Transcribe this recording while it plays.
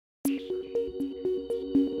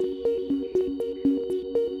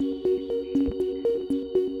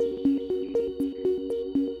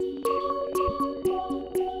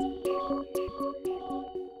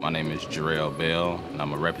name is Jarrell Bell, and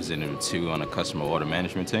I'm a representative 2 on the customer order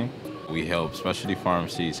management team. We help specialty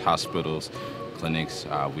pharmacies, hospitals, clinics.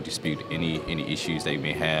 We dispute any issues they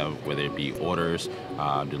may have, whether it be orders,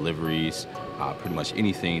 deliveries, pretty much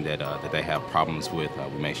anything that they have problems with.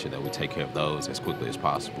 We make sure that we take care of those as quickly as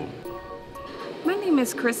possible. My name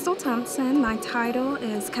is Crystal Thompson. My title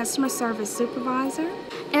is Customer Service Supervisor.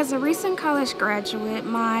 As a recent college graduate,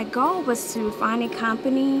 my goal was to find a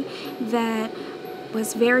company that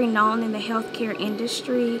was very known in the healthcare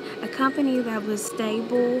industry, a company that was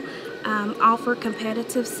stable, offered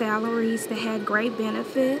competitive salaries, that had great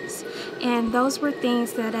benefits, and those were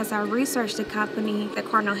things that, as I researched the company, that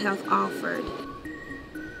Cardinal Health offered.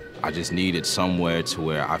 I just needed somewhere to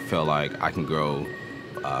where I felt like I can grow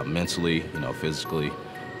mentally, physically,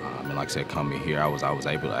 and like I said, coming here, I was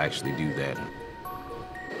able to actually do that.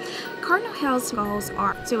 Cardinal Health's goals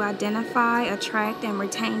are to identify, attract, and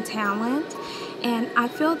retain talent, and I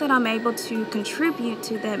feel that I'm able to contribute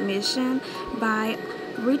to that mission by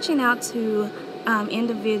reaching out to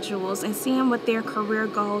individuals and seeing what their career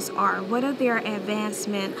goals are, what are their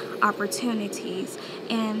advancement opportunities,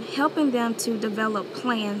 and helping them to develop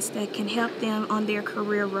plans that can help them on their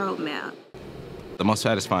career roadmap. The most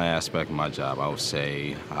satisfying aspect of my job, I would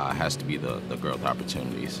say, has to be the growth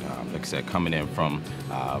opportunities. Like I said, coming in from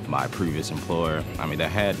my previous employer, they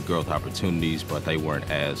had growth opportunities, but they weren't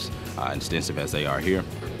as extensive as they are here.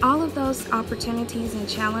 All of those opportunities and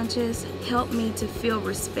challenges help me to feel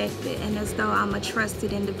respected and as though I'm a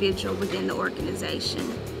trusted individual within the organization.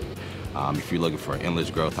 If you're looking for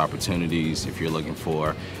endless growth opportunities, if you're looking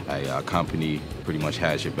for a company pretty much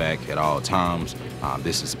has your back at all times,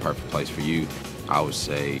 this is the perfect place for you. I would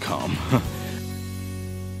say come.